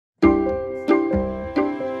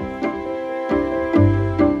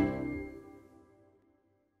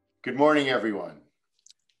Good morning, everyone.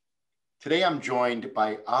 Today I'm joined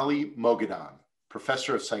by Ali Moghaddam,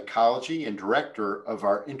 professor of psychology and director of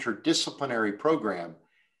our interdisciplinary program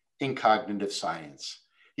in cognitive science.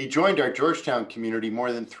 He joined our Georgetown community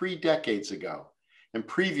more than 3 decades ago and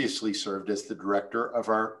previously served as the director of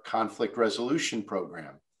our conflict resolution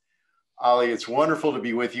program. Ali, it's wonderful to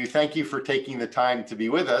be with you. Thank you for taking the time to be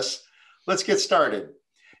with us. Let's get started.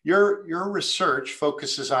 Your research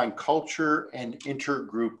focuses on culture and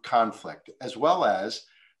intergroup conflict, as well as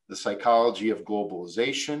the psychology of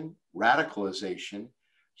globalization, radicalization,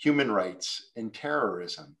 human rights, and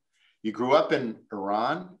terrorism. You grew up in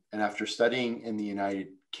Iran, and after studying in the United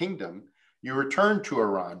Kingdom, you returned to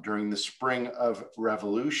Iran during the Spring of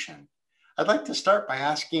Revolution. I'd like to start by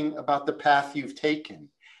asking about the path you've taken.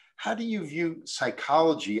 How do you view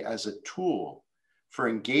psychology as a tool for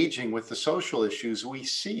engaging with the social issues we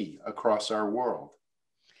see across our world?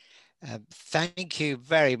 Thank you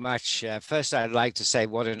very much. First, I'd like to say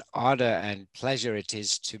what an honor and pleasure it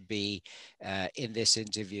is to be in this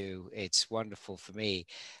interview. It's wonderful for me.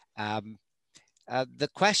 The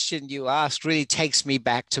question you asked really takes me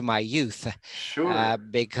back to my youth. Sure.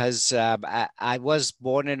 Because I was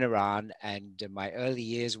born in Iran and my early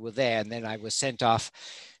years were there, and then I was sent off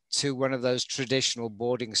to one of those traditional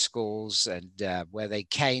boarding schools, and where they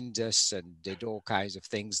caned us and did all kinds of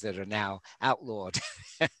things that are now outlawed.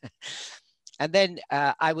 And then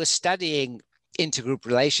I was studying intergroup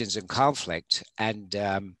relations and conflict, and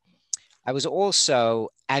I was also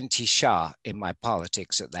anti-Shah in my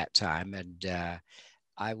politics at that time, and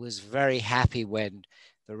I was very happy when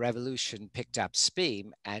the revolution picked up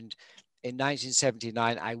steam. And in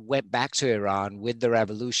 1979, I went back to Iran with the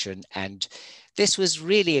revolution, and this was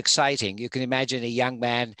really exciting. You can imagine a young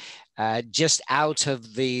man just out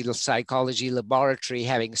of the psychology laboratory,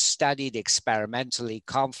 having studied experimentally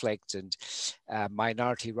conflict and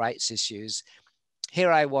minority rights issues.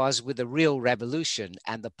 Here I was with a real revolution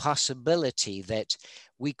and the possibility that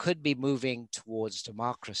we could be moving towards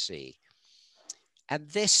democracy. And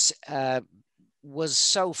this was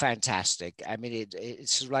so fantastic. I mean,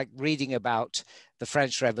 it's like reading about the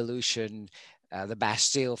French Revolution, the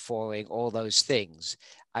Bastille falling, all those things.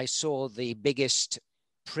 I saw the biggest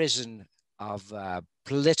prison of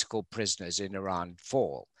political prisoners in Iran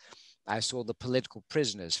fall. I saw the political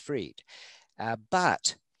prisoners freed.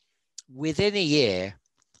 But within a year,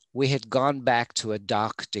 we had gone back to a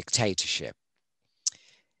dark dictatorship.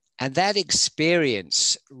 And that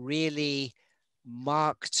experience really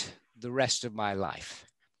marked the rest of my life.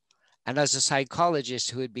 And as a psychologist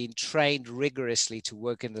who had been trained rigorously to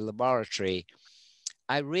work in the laboratory,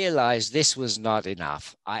 I realized this was not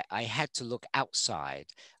enough. I had to look outside.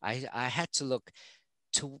 I had to look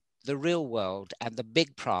to the real world and the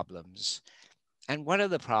big problems. And one of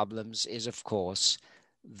the problems is, of course,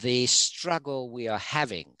 the struggle we are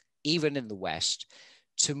having, even in the West,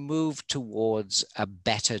 to move towards a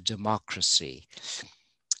better democracy.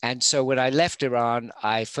 And so when I left Iran,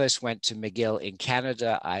 I first went to McGill in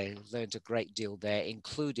Canada. I learned a great deal there,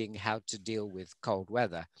 including how to deal with cold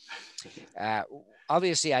weather.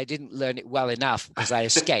 Obviously, I didn't learn it well enough because I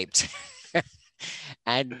escaped.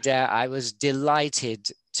 And I was delighted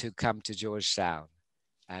to come to Georgetown.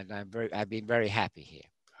 And I've been very happy here.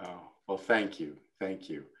 Oh, well, thank you. Thank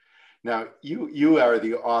you. Now, you are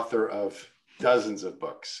the author of dozens of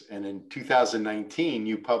books. And in 2019,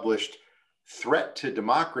 you published Threat to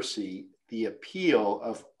Democracy, The Appeal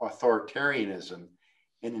of Authoritarianism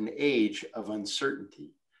in an Age of Uncertainty.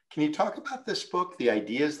 Can you talk about this book, the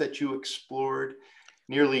ideas that you explored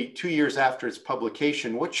nearly 2 years after its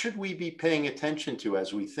publication? What should we be paying attention to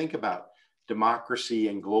as we think about democracy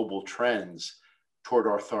and global trends toward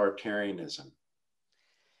authoritarianism?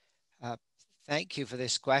 Thank you for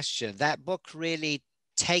this question. That book really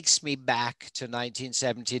takes me back to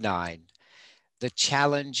 1979. The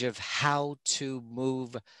challenge of how to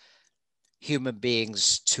move human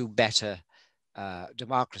beings to better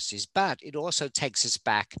democracies. But it also takes us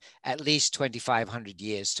back at least 2,500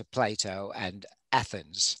 years to Plato and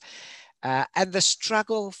Athens. And the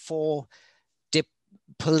struggle for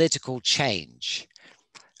political change.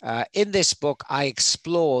 In this book, I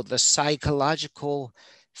explore the psychological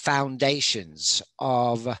foundations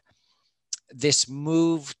of this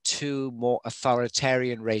move to more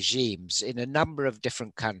authoritarian regimes in a number of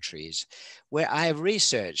different countries where I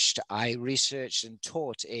researched and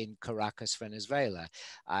taught in Caracas, Venezuela.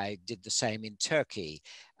 I did the same in Turkey,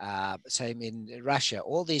 same in Russia,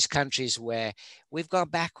 all these countries where we've gone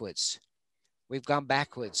backwards. We've gone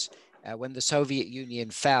backwards. When the Soviet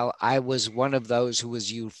Union fell, I was one of those who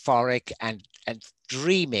was euphoric and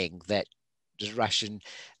dreaming that the Russian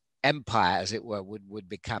empire, as it were, would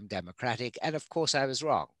become democratic. And of course, I was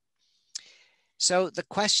wrong. So the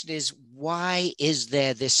question is, why is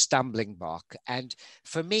there this stumbling block? And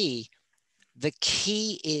for me, the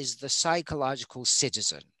key is the psychological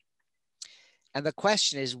citizen. And the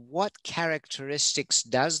question is, what characteristics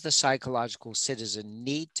does the psychological citizen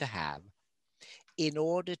need to have in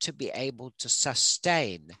order to be able to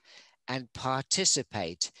sustain and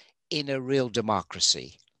participate in a real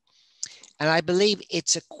democracy? And I believe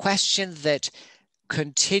it's a question that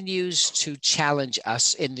continues to challenge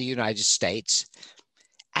us in the United States,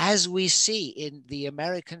 as we see in the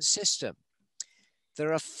American system.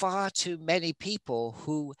 There are far too many people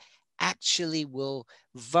who actually will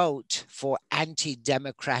vote for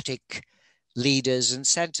anti-democratic leaders and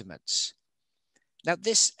sentiments. Now,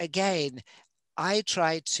 this again, I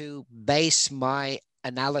try to base my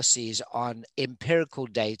analyses on empirical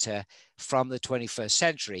data from the 21st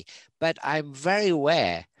century, but I'm very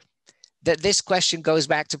aware that this question goes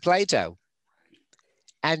back to Plato.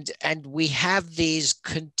 And we have these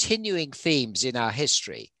continuing themes in our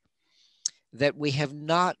history that we have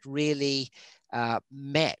not really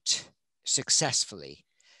met successfully.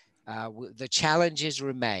 The challenges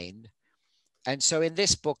remain. And so in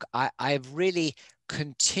this book, I've really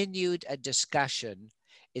continued a discussion.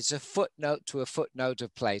 It's a footnote to a footnote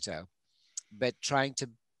of Plato, but trying to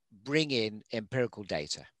bring in empirical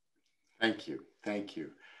data. Thank you. Thank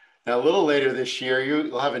you. Now, a little later this year,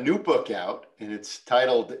 you'll have a new book out, and it's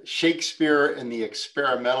titled Shakespeare and the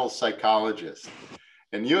Experimental Psychologist.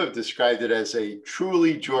 And you have described it as a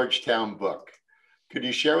truly Georgetown book. Could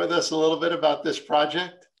you share with us a little bit about this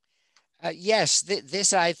project? Yes,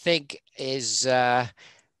 this I think is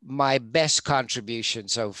my best contribution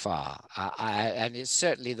so far, and it's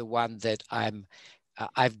certainly the one that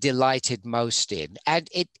I've delighted most in. And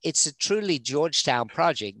it's a truly Georgetown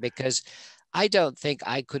project because I don't think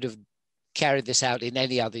I could have carried this out in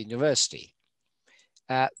any other university.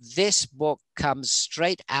 This book comes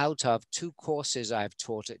straight out of two courses I've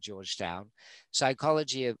taught at Georgetown: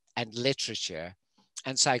 psychology and literature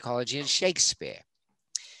and psychology and Shakespeare.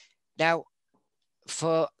 Now,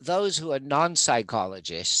 for those who are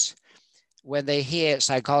non-psychologists, when they hear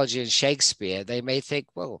psychology and Shakespeare, they may think,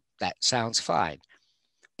 well, that sounds fine.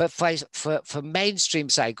 But for mainstream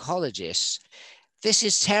psychologists, this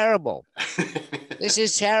is terrible. This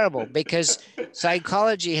is terrible because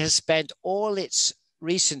psychology has spent all its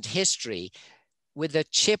recent history with a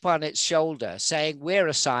chip on its shoulder saying, we're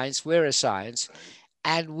a science,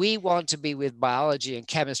 and we want to be with biology and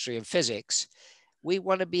chemistry and physics. We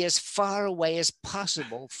want to be as far away as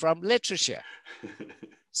possible from literature.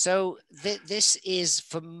 So this is,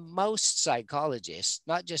 for most psychologists,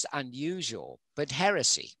 not just unusual, but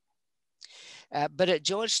heresy. But at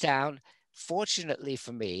Georgetown, fortunately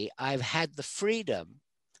for me, I've had the freedom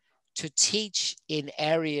to teach in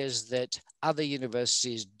areas that other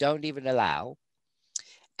universities don't even allow.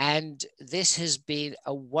 And this has been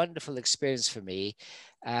a wonderful experience for me.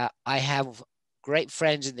 I have great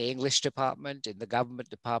friends in the English department, in the government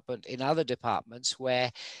department, in other departments where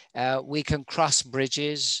we can cross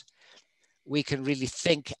bridges. We can really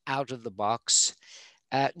think out of the box.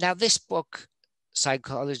 Now, this book,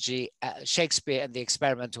 Psychology, Shakespeare and the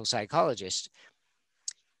Experimental Psychologist,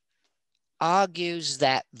 argues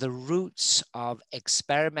that the roots of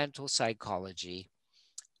experimental psychology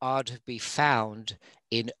are to be found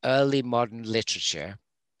in early modern literature.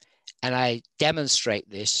 And I demonstrate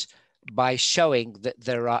this by showing that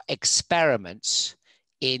there are experiments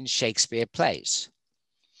in Shakespeare plays.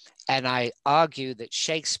 And I argue that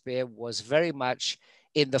Shakespeare was very much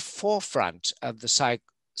in the forefront of the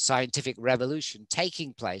scientific revolution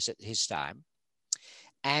taking place at his time.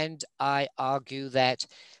 And I argue that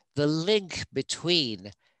the link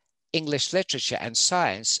between English literature and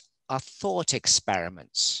science are thought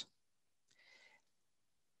experiments.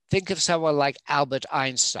 Think of someone like Albert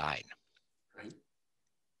Einstein. Right.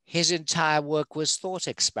 His entire work was thought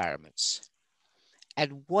experiments.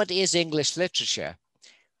 And what is English literature?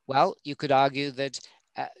 Well, you could argue that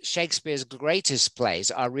Shakespeare's greatest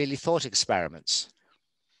plays are really thought experiments.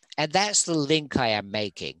 And that's the link I am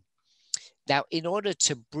making. Now, in order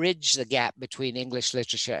to bridge the gap between English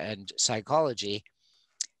literature and psychology,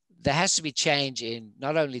 there has to be change in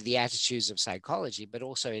not only the attitudes of psychology, but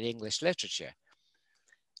also in English literature.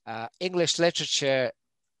 English literature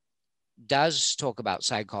does talk about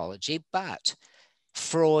psychology, but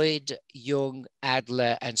Freud, Jung,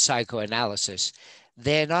 Adler, and psychoanalysis,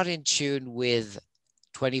 they're not in tune with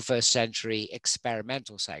 21st century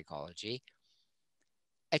experimental psychology.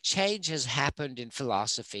 a change has happened in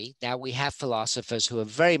philosophy. Now we have philosophers who are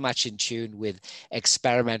very much in tune with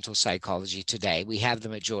experimental psychology today. We have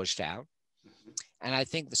them at Georgetown. And I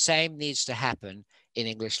think the same needs to happen in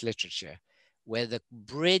English literature, where the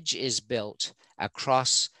bridge is built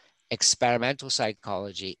across experimental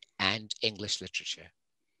psychology and English literature.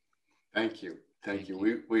 Thank you. Thank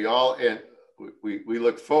you. We all, and we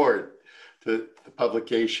look forward to the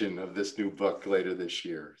publication of this new book later this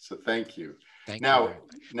year. So thank you. Thank you.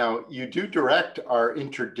 Now you do direct our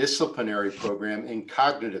interdisciplinary program in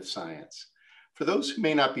cognitive science. For those who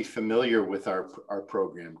may not be familiar with our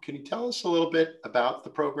program, can you tell us a little bit about the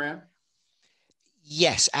program?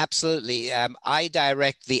 Yes, absolutely. I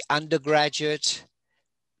direct the undergraduate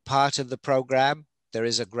part of the program. There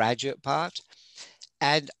is a graduate part.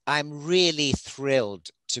 And I'm really thrilled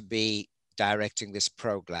to be directing this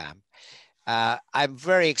program. I'm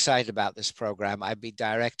very excited about this program. I've been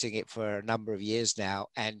directing it for a number of years now.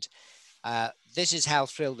 And this is how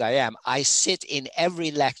thrilled I am. I sit in every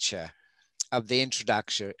lecture of the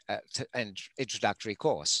introductory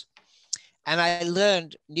course. And I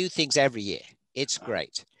learned new things every year. It's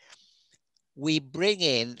great. We bring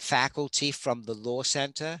in faculty from the law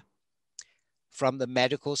center, from the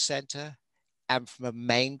medical center, and from a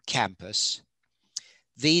main campus.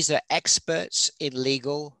 These are experts in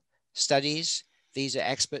legal studies. These are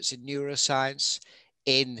experts in neuroscience,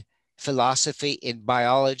 in philosophy, in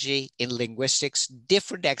biology, in linguistics,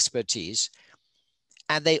 different expertise.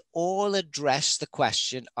 And they all address the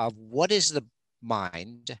question of what is the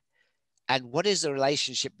mind and what is the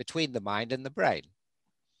relationship between the mind and the brain?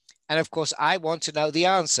 And of course, I want to know the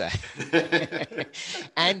answer.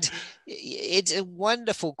 And it's a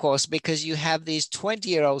wonderful course because you have these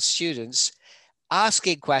 20-year-old students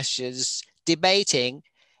asking questions, debating,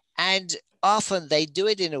 and often they do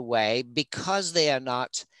it in a way because they are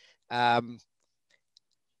not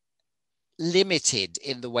limited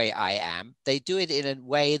in the way I am. They do it in a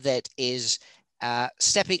way that is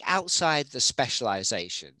stepping outside the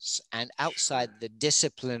specializations and outside the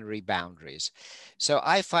disciplinary boundaries. So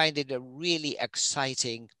I find it a really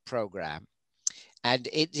exciting program, and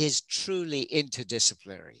it is truly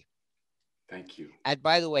interdisciplinary. Thank you. And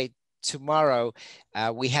by the way, tomorrow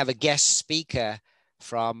we have a guest speaker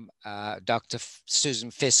from Dr. Susan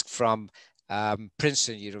Fisk from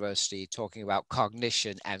Princeton University talking about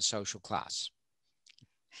cognition and social class.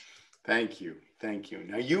 Thank you. Thank you.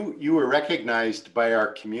 Now, you were recognized by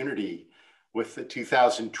our community with the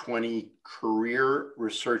 2020 Career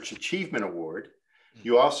Research Achievement Award.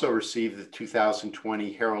 You also received the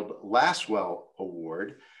 2020 Harold Lasswell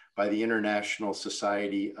Award by the International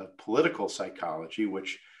Society of Political Psychology,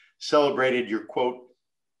 which celebrated your, quote,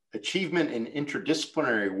 achievement in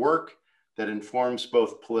interdisciplinary work that informs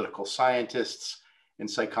both political scientists and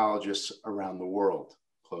psychologists around the world,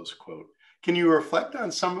 close quote. Can you reflect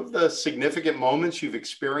on some of the significant moments you've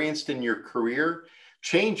experienced in your career,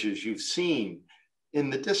 changes you've seen in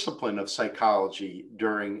the discipline of psychology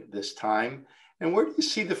during this time, and where do you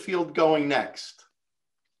see the field going next?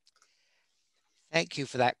 Thank you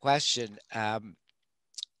for that question.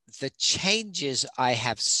 The changes I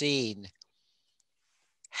have seen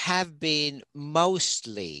have been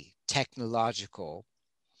mostly technological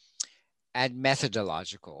and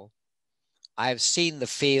methodological. I've seen the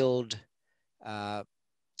field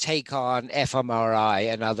take on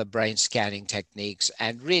fMRI and other brain scanning techniques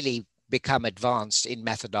and really become advanced in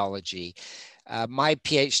methodology. My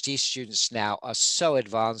PhD students now are so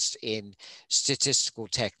advanced in statistical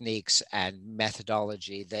techniques and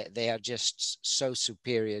methodology that they are just so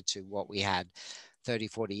superior to what we had 30,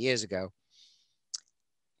 40 years ago.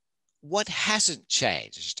 What hasn't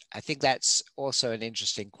changed? I think that's also an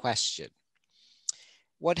interesting question.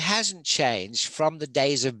 What hasn't changed from the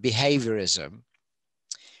days of behaviorism,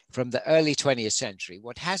 from the early 20th century,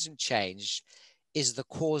 what hasn't changed is the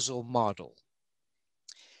causal model.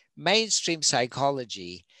 Mainstream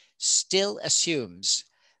psychology still assumes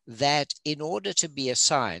that in order to be a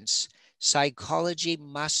science, psychology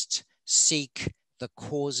must seek the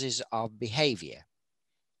causes of behavior.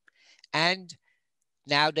 And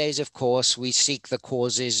nowadays, of course, we seek the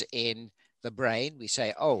causes in the brain. We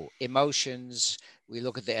say, oh, emotions, we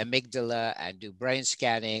look at the amygdala and do brain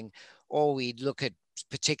scanning, or we look at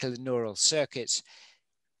particular neural circuits.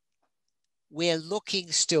 We're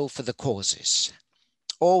looking still for the causes,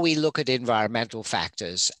 or we look at environmental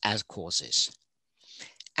factors as causes.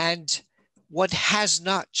 And what has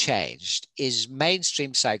not changed is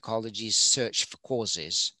mainstream psychology's search for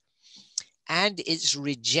causes and its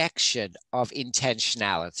rejection of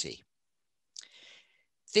intentionality.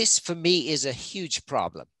 This, for me, is a huge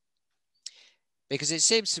problem because it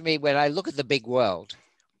seems to me when I look at the big world,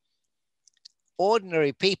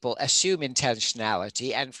 ordinary people assume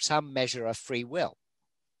intentionality and some measure of free will.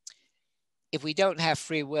 If we don't have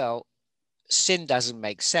free will, sin doesn't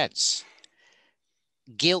make sense.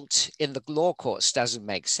 Guilt in the law courts doesn't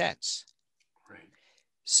make sense. Right.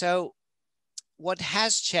 So what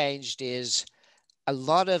has changed is a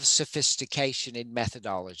lot of sophistication in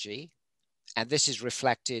methodology, and this is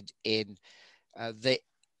reflected in the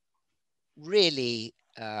really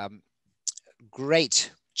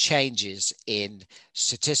great changes in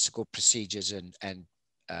statistical procedures and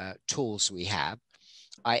tools we have.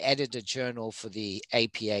 I edit a journal for the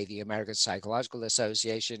APA, the American Psychological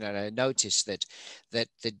Association, and I noticed that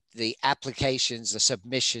the applications, the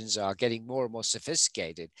submissions are getting more and more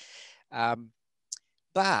sophisticated.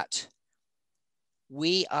 But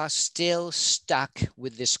we are still stuck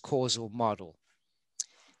with this causal model.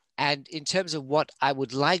 And in terms of what I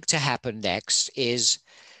would like to happen next is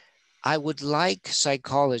I would like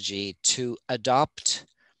psychology to adopt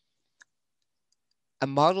a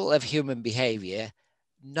model of human behavior,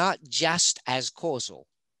 not just as causal,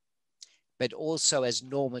 but also as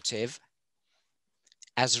normative,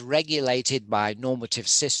 as regulated by normative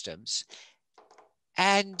systems,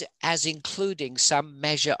 and as including some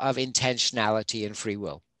measure of intentionality and free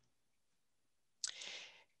will.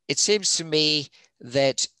 It seems to me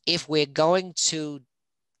that if we're going to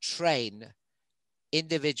train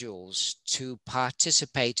individuals to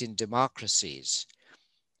participate in democracies,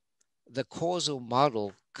 the causal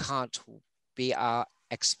model can't be our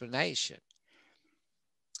explanation.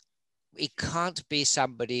 It can't be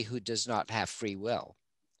somebody who does not have free will.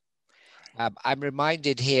 I'm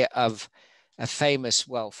reminded here of a famous,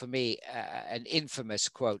 well, for me, an infamous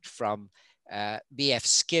quote from B.F.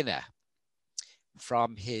 Skinner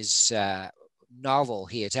from his novel.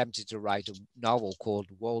 He attempted to write a novel called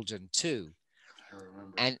Walden 2. I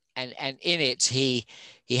remember. And in it, he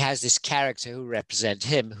has this character who represents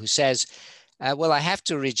him who says, well, I have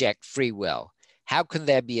to reject free will. How can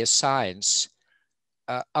there be a science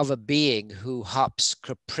of a being who hops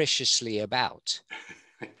capriciously about?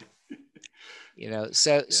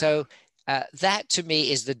 So that to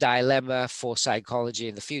me is the dilemma for psychology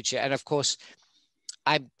in the future. And of course,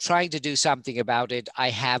 I'm trying to do something about it. I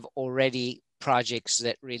have already projects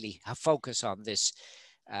that really focus on this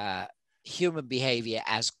human behavior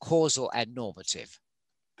as causal and normative.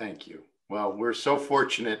 Thank you. Well, we're so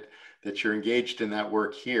fortunate that you're engaged in that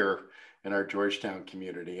work here in our Georgetown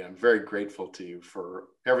community. I'm very grateful to you for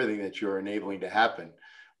everything that you're enabling to happen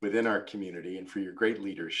within our community and for your great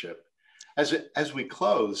leadership. As we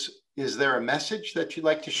close, is there a message that you'd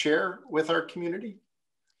like to share with our community?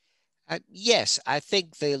 Yes, I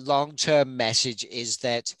think the long-term message is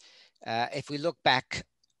that if we look back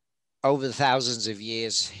over the thousands of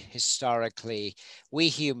years, historically, we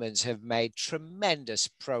humans have made tremendous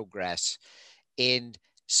progress in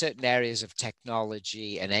certain areas of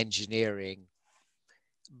technology and engineering,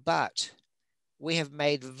 but we have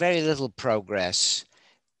made very little progress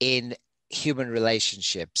in human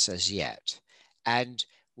relationships as yet. And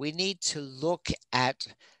we need to look at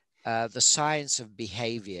the science of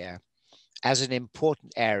behavior as an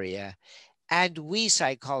important area. And we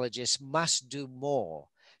psychologists must do more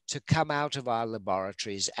to come out of our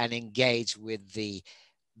laboratories and engage with the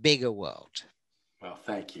bigger world. Well,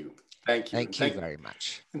 thank you. Thank you. Thank you very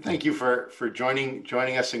much. And thank you for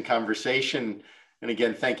joining us in conversation. And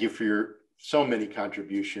again, thank you for your so many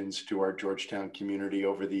contributions to our Georgetown community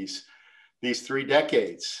over these 3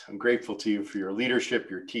 decades. I'm grateful to you for your leadership,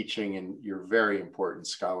 your teaching, and your very important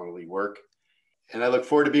scholarly work. And I look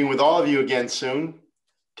forward to being with all of you again soon.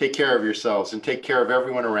 Take care of yourselves and take care of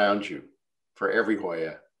everyone around you. For every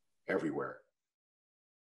Hoya, everywhere.